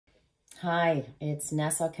Hi, it's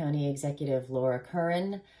Nassau County Executive Laura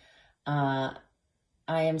Curran. I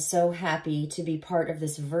am so happy to be part of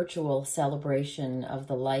this virtual celebration of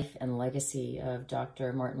the life and legacy of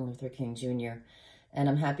Dr. Martin Luther King Jr. And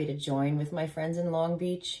I'm happy to join with my friends in Long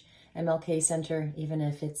Beach MLK Center, even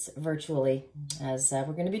if it's virtually, as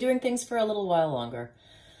we're going to be doing things for a little while longer.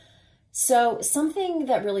 So something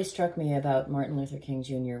that really struck me about Martin Luther King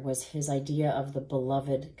Jr. was his idea of the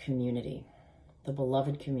beloved community, the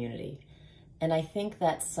beloved community. And I think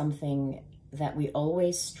that's something that we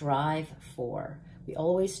always strive for. We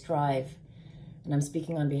always strive, and I'm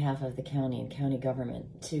speaking on behalf of the county and county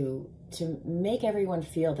government, to make everyone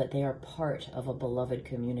feel that they are part of a beloved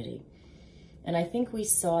community. And I think we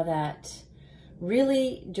saw that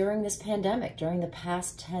really during this pandemic, during the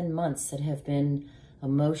past 10 months that have been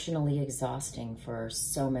emotionally exhausting for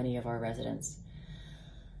so many of our residents.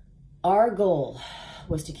 Our goal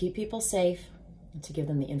was to keep people safe, to give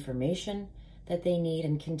them the information that they need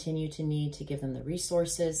and continue to need, to give them the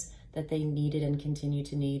resources that they needed and continue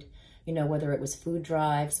to need. You know, whether it was food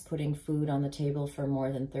drives, putting food on the table for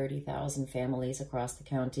more than 30,000 families across the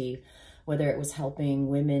county, whether it was helping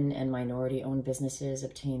women and minority-owned businesses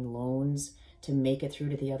obtain loans to make it through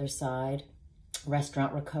to the other side,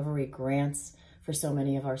 restaurant recovery grants for so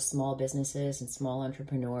many of our small businesses and small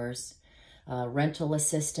entrepreneurs, rental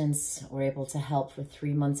assistance. We're able to help with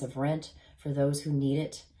 3 months of rent for those who need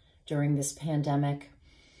it during this pandemic.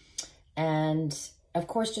 And of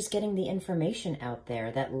course, just getting the information out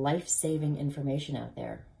there, that life-saving information out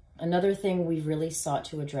there. Another thing we've really sought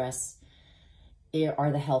to address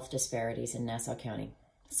are the health disparities in Nassau County.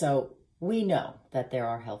 So we know that there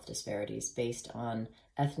are health disparities based on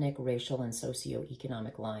ethnic, racial, and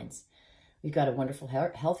socioeconomic lines. We've got a wonderful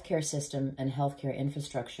healthcare system and healthcare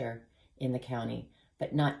infrastructure in the county,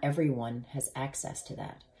 but not everyone has access to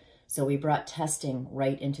that. So we brought testing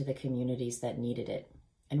right into the communities that needed it.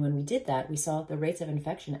 And when we did that, we saw the rates of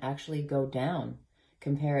infection actually go down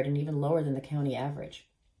compared and even lower than the county average.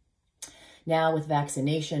 Now with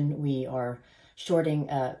vaccination, we are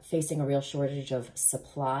facing a real shortage of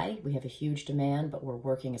supply. We have a huge demand, but we're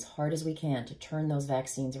working as hard as we can to turn those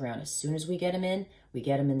vaccines around. As soon as we get them in, we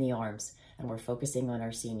get them in the arms. And we're focusing on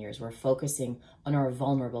our seniors. We're focusing on our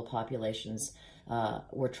vulnerable populations.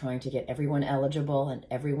 We're trying to get everyone eligible and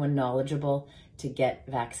everyone knowledgeable to get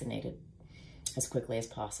vaccinated as quickly as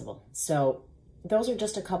possible. So those are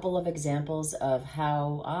just a couple of examples of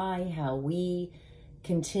how we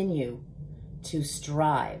continue to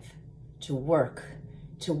strive, to work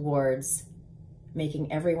towards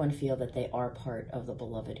making everyone feel that they are part of the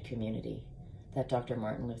beloved community that Dr.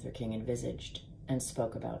 Martin Luther King envisaged and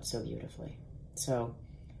spoke about so beautifully. So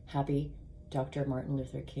happy Dr. Martin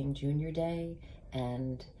Luther King Jr. Day,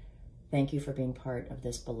 and thank you for being part of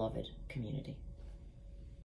this beloved community.